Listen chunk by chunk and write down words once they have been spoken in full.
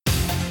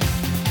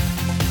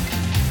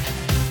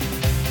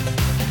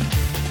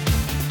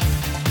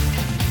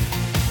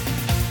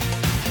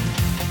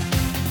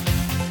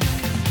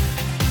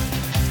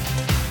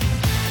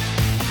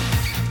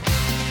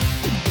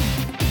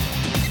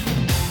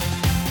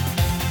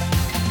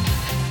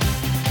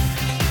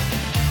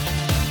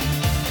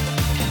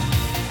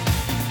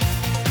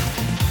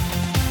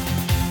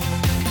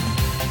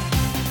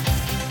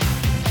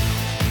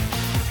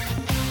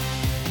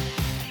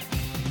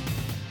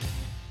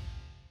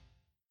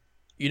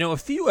a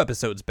few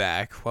episodes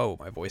back. Whoa,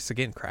 my voice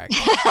again cracked.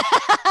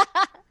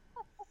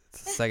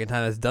 It's the second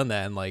time that's done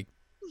that in like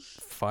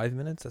 5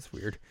 minutes. That's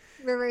weird.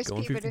 Reverse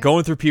puberty.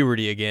 Going through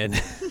puberty again.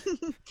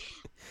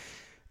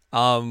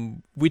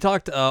 We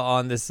talked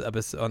on this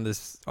episode on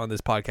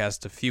this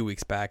podcast a few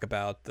weeks back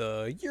about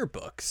the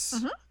yearbooks.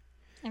 Mm-hmm.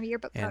 And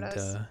yearbook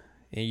photos.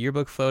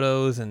 Yearbook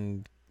photos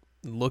and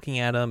looking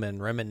at them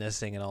and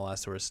reminiscing and all that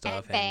sort of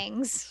stuff.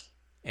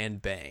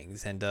 And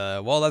bangs. And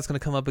that's going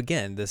to come up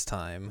again this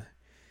time,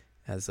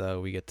 as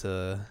we get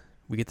to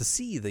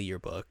see the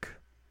yearbook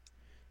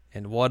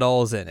and what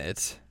all's in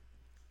it.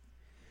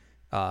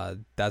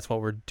 That's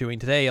what we're doing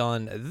today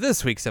on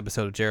this week's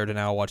episode of Jared and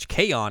I'll Watch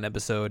K-On!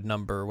 Episode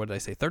number,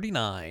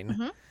 39,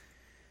 Mm-hmm.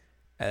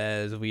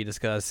 as we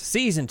discuss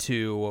season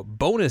 2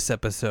 bonus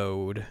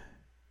episode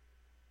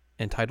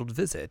entitled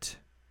Visit.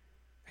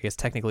 I guess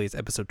technically it's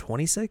episode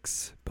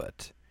 26,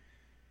 but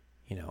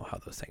you know how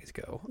those things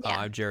go.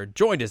 Yeah. I'm Jared,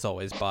 joined as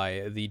always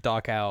by the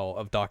Doc Owl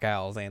of Doc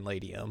Owls and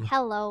Ladium.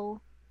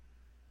 Hello.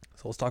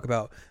 So let's talk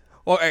about,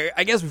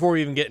 I guess before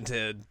we even get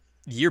into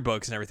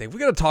yearbooks and everything, we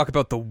got to talk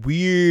about the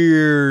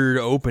weird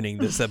opening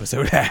this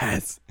episode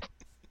has.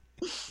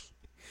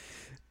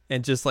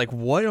 And just like,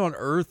 what on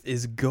earth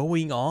is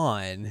going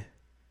on?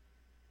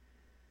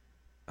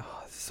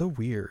 Oh, it's so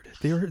weird.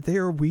 They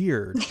are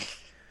weird.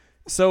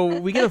 So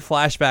we get a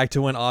flashback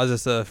to when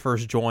Azusa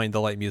first joined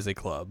the Light Music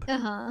Club.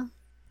 Uh-huh.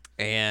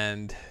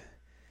 And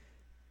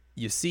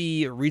you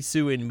see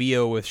Ritsu and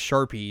Mio with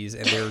Sharpies,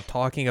 and they're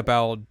talking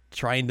about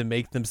trying to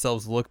make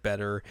themselves look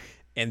better.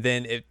 And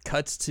then it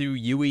cuts to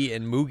Yui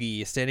and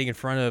Mugi standing in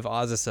front of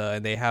Azusa,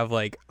 and they have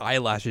like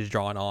eyelashes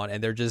drawn on,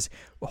 and they're just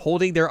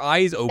holding their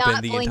eyes open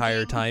Not the blinking.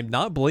 entire time,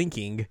 not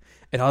blinking.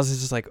 And Azusa's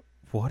just like,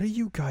 "What are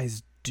you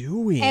guys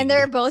doing?" And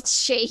they're both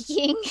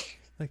shaking.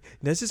 Like,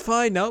 this is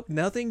fine. Nope,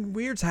 nothing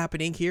weird's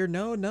happening here.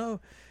 No.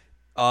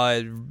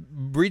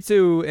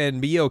 Ritsu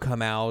and Mio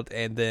come out,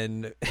 and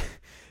then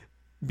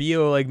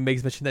Mio like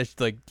makes mention that she's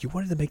like, "You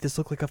wanted to make this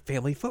look like a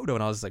family photo,"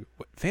 and I was like,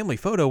 "What, family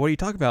photo? What are you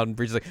talking about?" And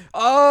Ritsu's like,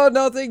 "Oh,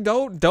 nothing.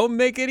 Don't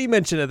make any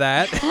mention of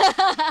that."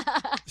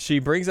 She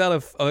brings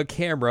out a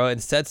camera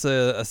and sets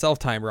a self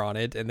timer on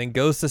it, and then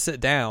goes to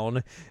sit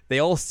down. They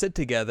all sit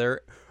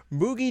together.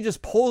 Mugi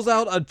just pulls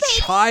out a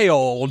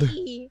child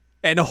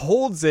and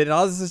holds it, and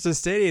I was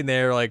just standing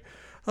there like,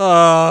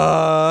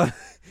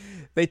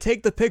 They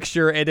take the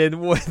picture, and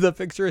then when the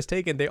picture is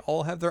taken, they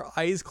all have their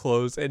eyes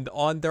closed, and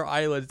on their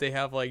eyelids they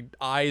have like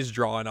eyes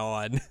drawn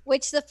on.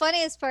 Which the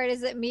funniest part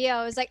is that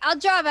Mio is like, "I'll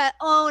draw my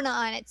own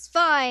on. It's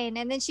fine."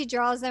 And then she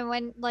draws them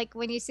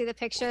when you see the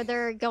picture,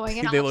 they're going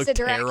in They opposite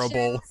look directions.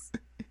 terrible.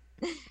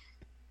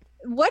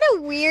 What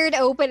a weird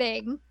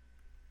opening.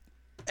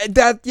 And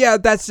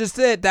that's just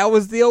it. That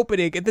was the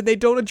opening, and then they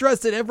don't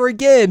address it ever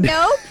again.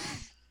 Nope.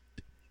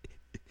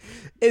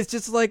 It's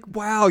just like,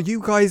 wow, you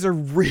guys are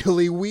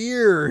really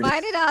weird. Why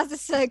did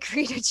Azusa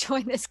agree to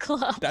join this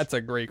club? That's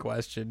a great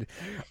question.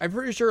 I'm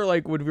pretty sure,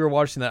 like, when we were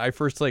watching that, I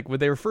first, like, when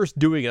they were first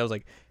doing it, I was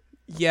like,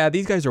 yeah,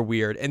 these guys are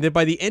weird. And then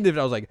by the end of it,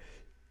 I was like,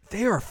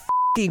 they are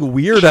fucking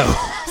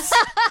weirdos.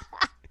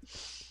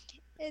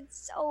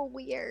 It's so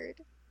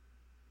weird.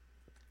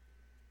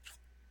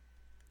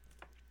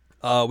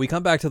 We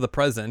come back to the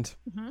present,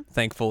 Mm-hmm.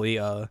 thankfully.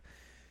 The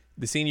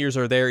seniors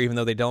are there, even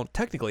though they don't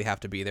technically have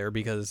to be there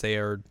because they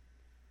are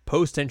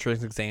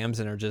post-entrance exams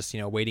and are just,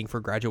 waiting for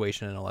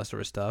graduation and all that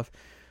sort of stuff.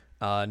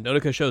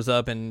 Nodoka shows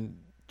up and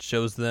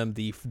shows them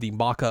the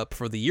mock-up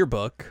for the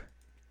yearbook.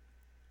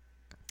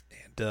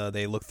 And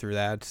they look through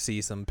that to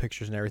see some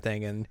pictures and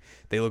everything, and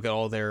they look at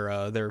all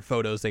their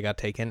photos they got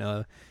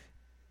taken.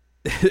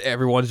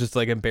 Everyone's just,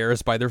 like,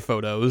 embarrassed by their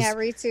photos. Yeah,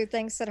 Ritsu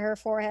thinks that her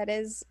forehead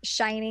is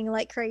shining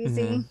like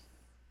crazy. Mm-hmm.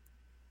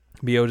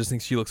 Mio just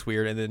thinks she looks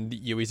weird, and then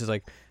Yui's just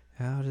like,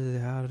 how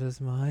does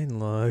mine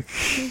look?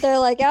 They're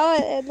like,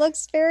 "Oh, it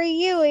looks very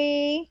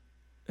Yui."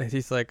 And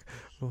he's like,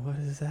 what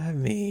does that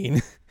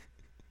mean?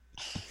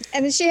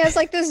 And then she has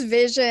like this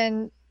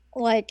vision,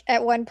 like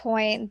at one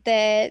point,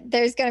 that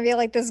there's gonna be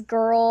like this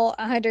girl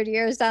 100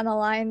 years down the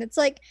line that's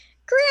like,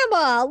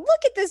 "Grandma,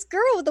 look at this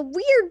girl with the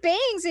weird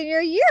bangs in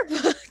your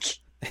yearbook."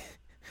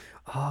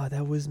 Oh,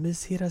 that was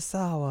Miss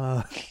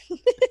Hirasawa.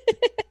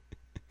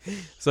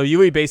 So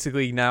Yui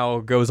basically now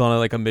goes on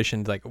like a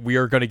mission, like, we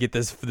are going to get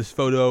this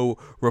photo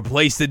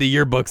replaced in the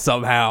yearbook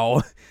somehow.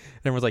 And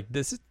everyone's like,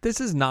 this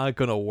is not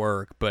going to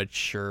work, but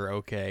sure,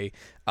 okay.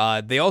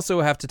 They also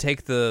have to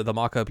take the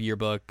mock-up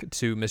yearbook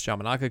to Miss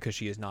Yamanaka because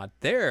she is not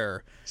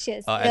there She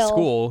is at ill.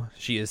 school.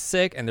 She is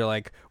sick, and they're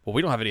like, well,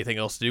 we don't have anything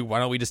else to do. Why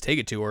don't we just take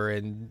it to her,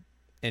 and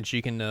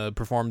she can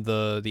perform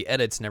the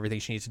edits and everything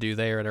she needs to do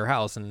there at her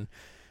house, and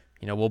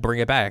we'll bring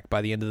it back by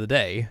the end of the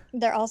day.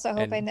 They're also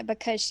hoping that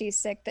because she's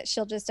sick that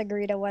she'll just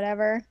agree to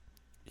whatever.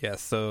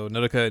 Yes, so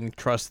Nodoka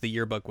entrusts the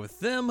yearbook with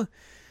them,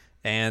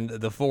 and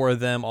the four of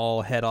them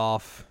all head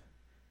off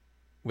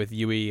with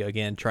Yui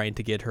again trying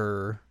to get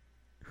her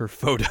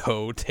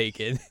photo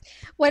taken.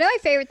 One of my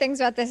favorite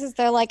things about this is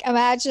they're like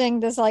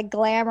imagining this like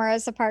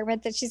glamorous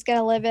apartment that she's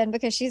gonna live in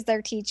because she's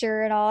their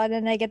teacher and all, and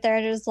then they get there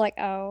and it's like,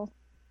 oh.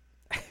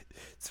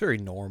 It's very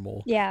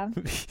normal. Yeah.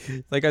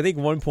 Like, I think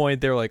one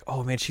point they're like,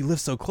 oh man, she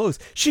lives so close.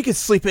 She could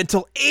sleep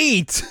until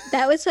 8.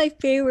 That was my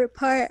favorite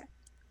part.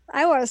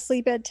 I want to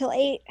sleep until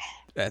 8.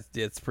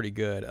 It's pretty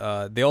good.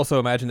 They also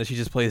imagine that she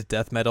just plays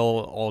death metal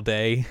all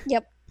day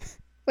Yep.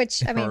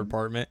 Which, I in her mean,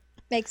 apartment.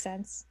 makes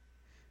sense.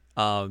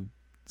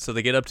 So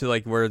they get up to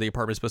like where the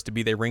apartment's supposed to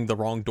be. They ring the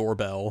wrong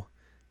doorbell.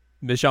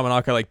 Miss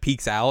Yamanaka like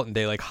peeks out and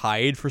they like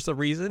hide for some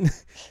reason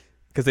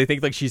because they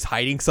think like she's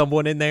hiding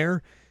someone in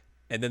there.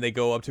 And then they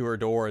go up to her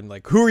door and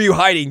like, who are you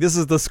hiding? This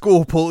is the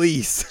school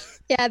police.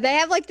 Yeah, they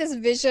have like this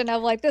vision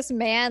of like this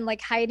man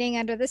like hiding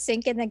under the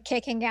sink and then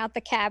kicking out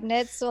the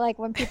cabinets. So like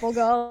when people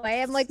go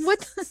away, I'm like, what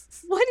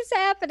is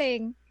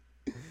happening?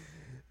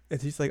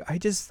 And she's like,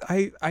 I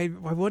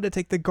wanted to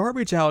take the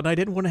garbage out and I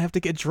didn't want to have to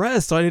get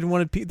dressed. So I didn't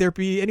want to there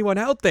be anyone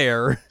out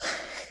there.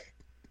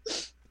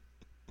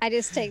 I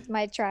just take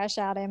my trash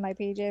out in my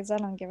PJs. I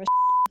don't give a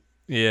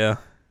Yeah.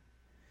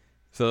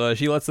 So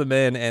she lets them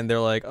in and they're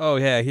like, oh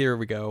yeah, here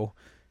we go.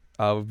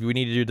 We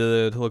needed you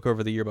to look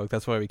over the yearbook.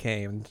 That's why we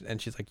came. And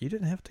she's like, you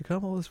didn't have to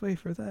come all this way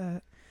for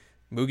that.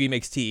 Mugi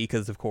makes tea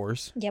because, of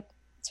course. Yep,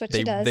 that's what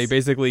she does. They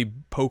basically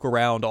poke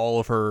around all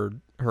of her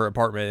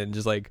apartment and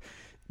just like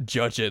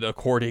judge it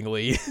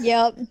accordingly.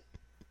 Yep.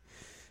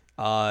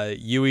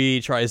 Yui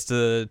tries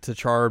to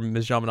charm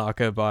Ms.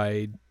 Yamanaka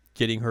by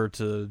getting her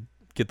to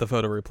get the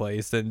photo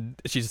replaced, and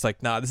she's just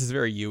like, nah, this is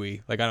very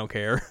Yui. Like, I don't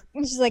care.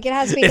 And she's like, it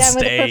has to be It's done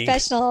with a staying.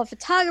 professional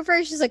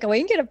photographer. She's like, oh, we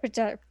can get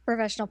a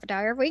professional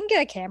photographer. We can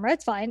get a camera.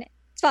 It's fine.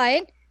 It's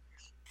fine.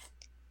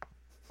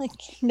 Like,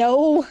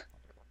 no.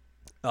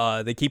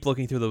 They keep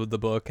looking through the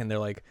book, and they're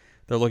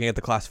looking at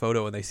the class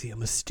photo, and they see a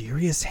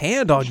mysterious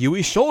hand on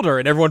Yui's shoulder,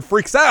 and everyone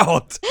freaks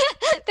out.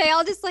 They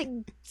all just like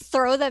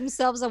throw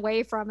themselves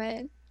away from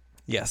it.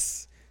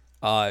 Yes.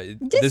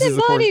 This is,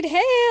 of course, Disembodied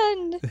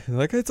hand.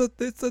 like it's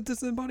a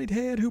disembodied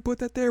hand. Who put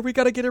that there? We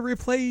gotta get it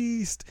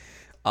replaced.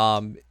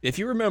 If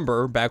you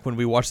remember back when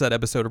we watched that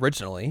episode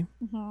originally,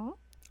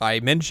 I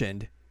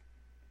mentioned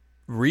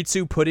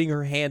Ritsu putting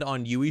her hand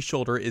on Yui's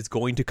shoulder is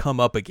going to come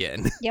up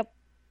again. Yep.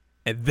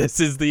 And this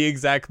is the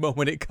exact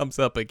moment it comes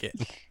up again.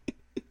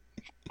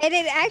 And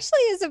it actually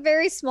is a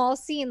very small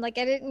scene. Like,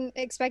 I didn't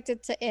expect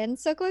it to end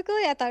so quickly.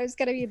 I thought it was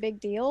gonna be a big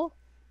deal.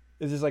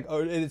 It's just like,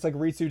 oh, it's like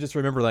Ritsu just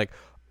remember like,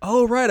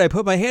 oh right, I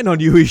put my hand on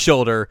Yui's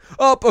shoulder.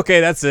 Oh, okay,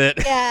 that's it.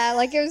 Yeah,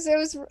 like it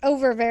was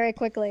over very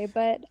quickly.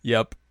 But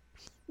Yep.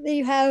 then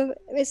you have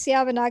Miss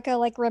Yamanaka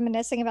like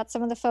reminiscing about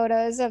some of the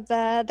photos of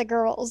the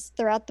girls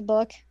throughout the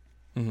book.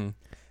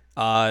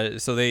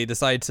 So they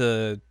decide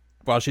to,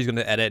 while she's going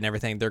to edit and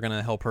everything, they're going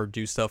to help her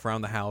do stuff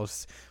around the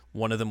house.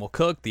 One of them will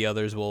cook, the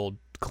others will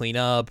clean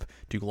up,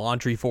 do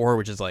laundry for her,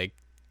 which is like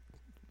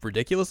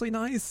ridiculously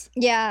nice.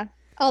 Yeah.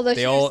 Although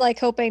They she all- was like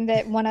hoping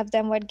that one of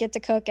them would get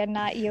to cook and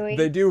not Yui.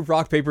 They do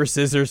rock paper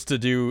scissors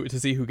to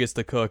see who gets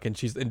to cook, and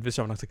Miss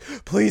Yamanaka's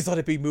like, please let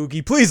it be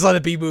Mugi, please let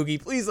it be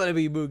Mugi, please let it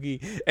be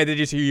Mugi, and then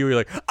you see Yui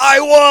like, I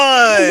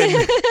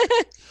won!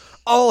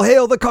 All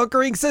hail the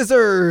conquering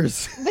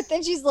scissors! But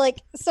then she's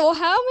like, so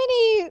how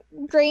many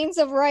grains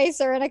of rice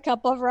are in a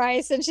cup of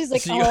rice? And she's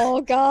like, She- oh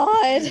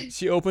God.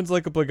 She opens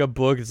like a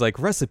book. It's like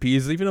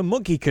recipes even a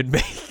monkey could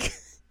make.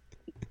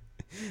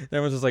 And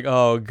everyone's just like,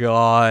 oh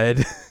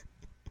god.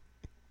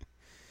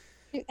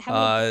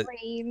 How many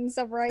grains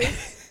of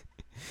rice?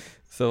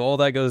 So all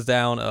that goes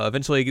down.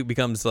 Eventually, it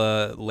becomes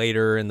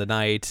later in the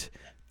night.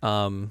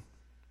 Some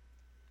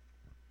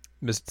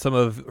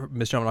of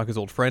Miss Yamanaka's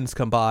old friends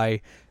come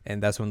by,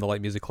 and that's when the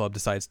Light Music Club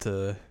decides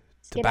to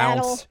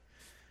Skedaddle.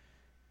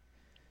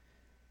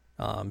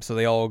 bounce. So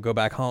they all go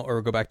back home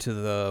or go back to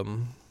the.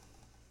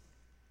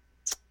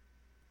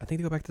 I think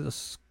they go back to the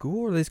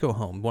school, or they just go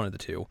home. One of the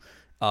two.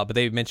 But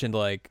they mentioned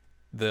like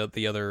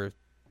the other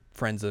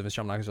friends of Miss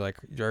Yamanaka's are like,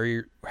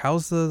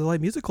 how's the Light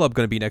Music Club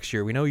going to be next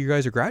year? We know you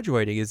guys are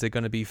graduating. Is it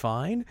going to be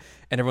fine?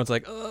 And everyone's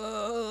like,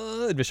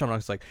 and Miss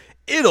Yamanaka's like,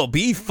 it'll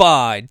be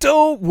fine.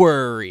 Don't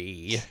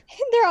worry. And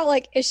they're all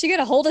like, is she going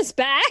to hold us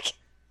back?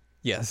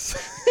 Yes.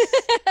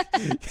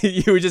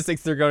 You just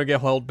think they're going to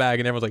get held back,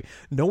 and everyone's like,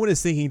 no one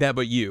is thinking that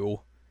but you.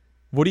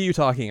 What are you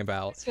talking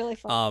about? It's really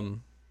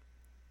fun.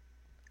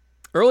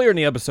 Earlier in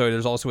the episode,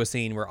 there's also a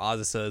scene where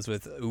Azusa is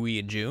with Ui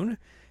and June,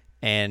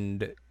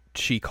 and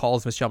she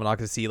calls Miss Yamanaka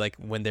to see like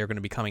when they're going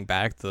to be coming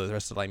back to the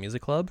rest of the Light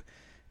Music Club,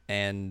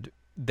 and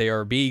they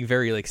are being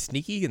very like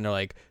sneaky, and they're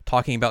like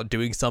talking about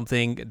doing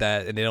something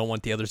that, and they don't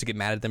want the others to get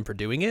mad at them for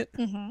doing it.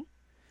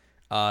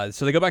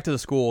 So they go back to the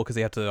school because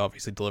they have to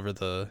obviously deliver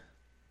the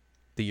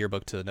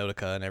yearbook to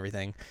Nodoka and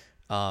everything.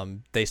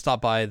 They stop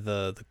by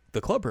the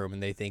club room,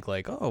 and they think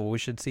like, oh, we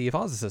should see if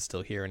Azusa's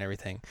still here and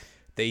everything.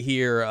 They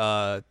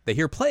hear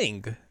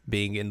playing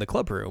being in the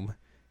club room,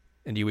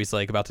 and Yui's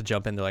like about to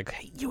jump in. They're like,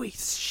 hey, Yui,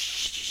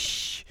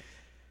 shh.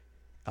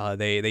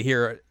 They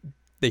hear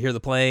the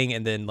playing,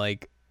 and then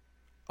like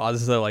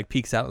Azusa like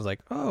peeks out and is like,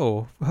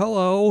 oh,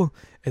 hello.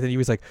 And then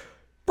Yui's like,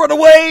 run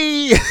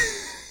away.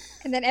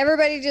 And then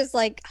everybody just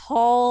like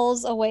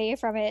hauls away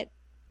from it.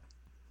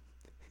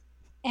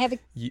 I have a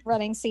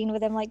running scene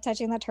with him like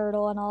touching the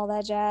turtle and all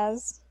that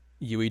jazz.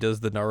 Yui does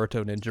the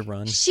Naruto ninja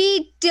run.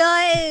 She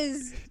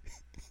does.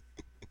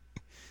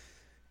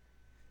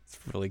 It's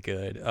really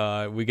good.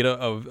 We get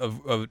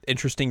a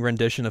interesting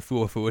rendition of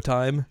Fua Fua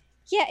Time.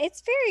 Yeah,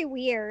 it's very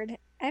weird.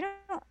 I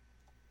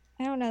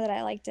don't know that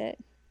I liked it.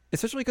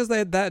 Especially because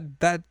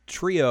that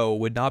trio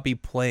would not be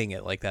playing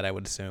it like that, I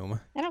would assume.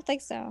 I don't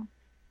think so.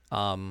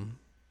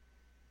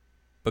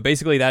 But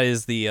basically that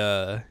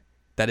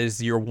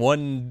is your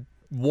one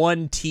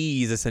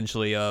tease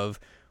essentially of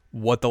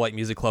what the Light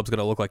Music Club's going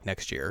to look like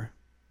next year.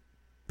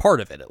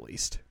 Part of it, at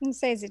least. And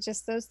say, is it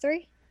just those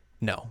three?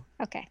 No.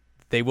 Okay.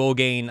 They will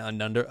gain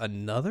another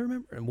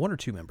member, one or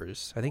two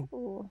members. I think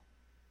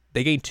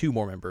they gain 2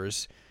 more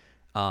members.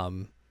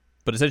 But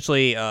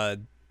essentially,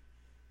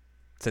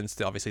 since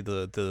obviously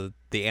the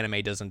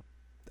anime doesn't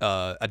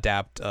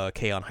adapt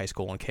K-On! High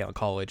School and K-On!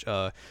 College,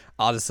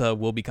 Azusa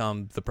will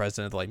become the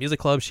president of the Light Music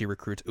Club. She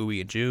recruits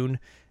Ui and June,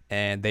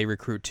 and they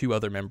recruit 2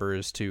 other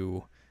members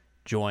to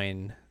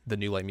join the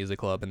new Light Music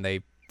Club, and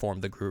they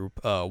form the group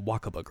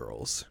Wakaba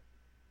Girls.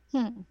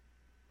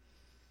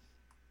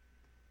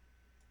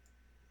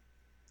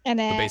 And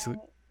then basically,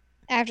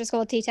 after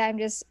school tea time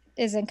just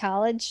is in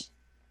college?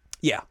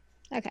 Yeah.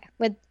 Okay.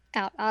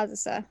 Without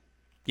Azusa?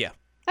 Yeah.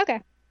 Okay.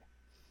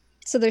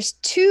 So there's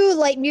 2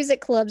 light music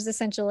clubs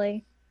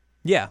essentially.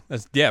 Yeah.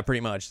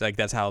 Pretty much. Like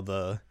that's how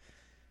the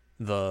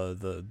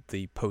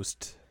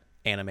post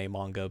anime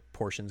manga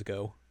portions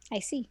go. I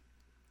see.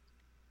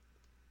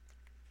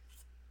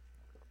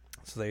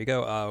 So there you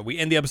go. We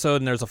end the episode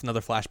and there's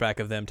another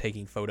flashback of them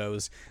taking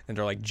photos and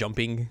they're like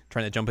trying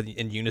to jump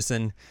in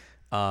unison.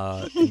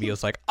 And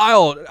Mio's like, I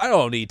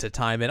don't need to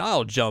time it.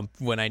 I'll jump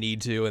when I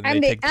need to. And I'm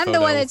they take the photo.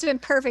 the one that's been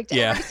perfect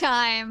every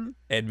time.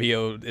 And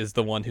Mio is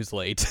the one who's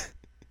late.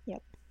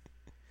 Yep.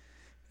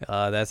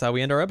 That's how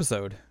we end our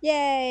episode.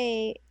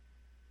 Yay.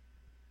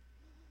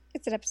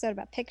 It's an episode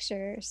about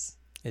pictures.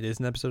 It is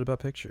an episode about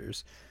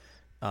pictures.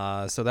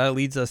 So that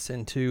leads us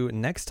into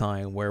next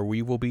time where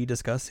we will be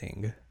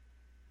discussing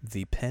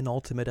the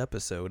penultimate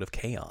episode of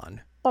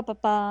K-On!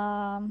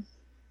 Ba-ba-bum.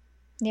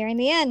 Nearing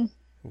the end.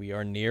 We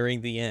are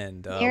nearing the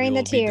end. Nearing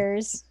the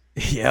tears.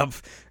 Yep.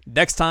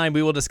 Next time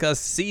we will discuss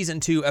season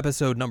 2,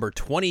 episode number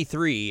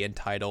 23,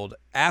 entitled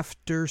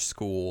After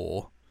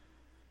School.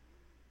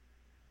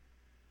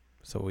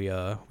 So we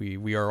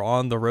are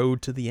on the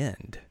road to the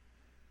end.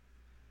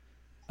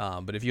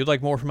 But if you'd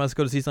like more from us,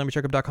 go to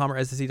seasonlanguagecheckup.com or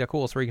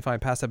ssc.cool. It's where you can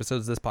find past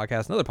episodes of this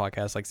podcast and other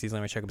podcasts like Season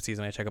Language Checkup,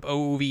 Season Language Checkup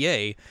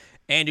OVA.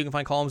 And you can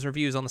find columns and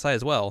reviews on the site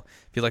as well.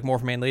 If you'd like more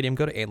from Ann Ladium,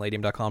 go to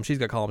annladium.com. She's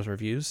got columns and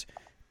reviews.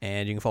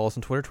 And you can follow us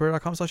on Twitter,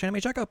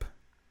 twitter.com/animecheckup.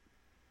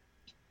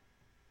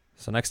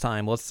 So next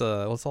time, let's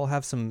all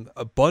have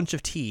a bunch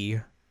of tea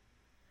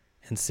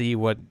and see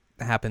what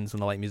happens when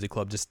the Light Music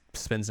Club just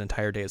spends an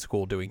entire day at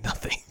school doing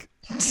nothing.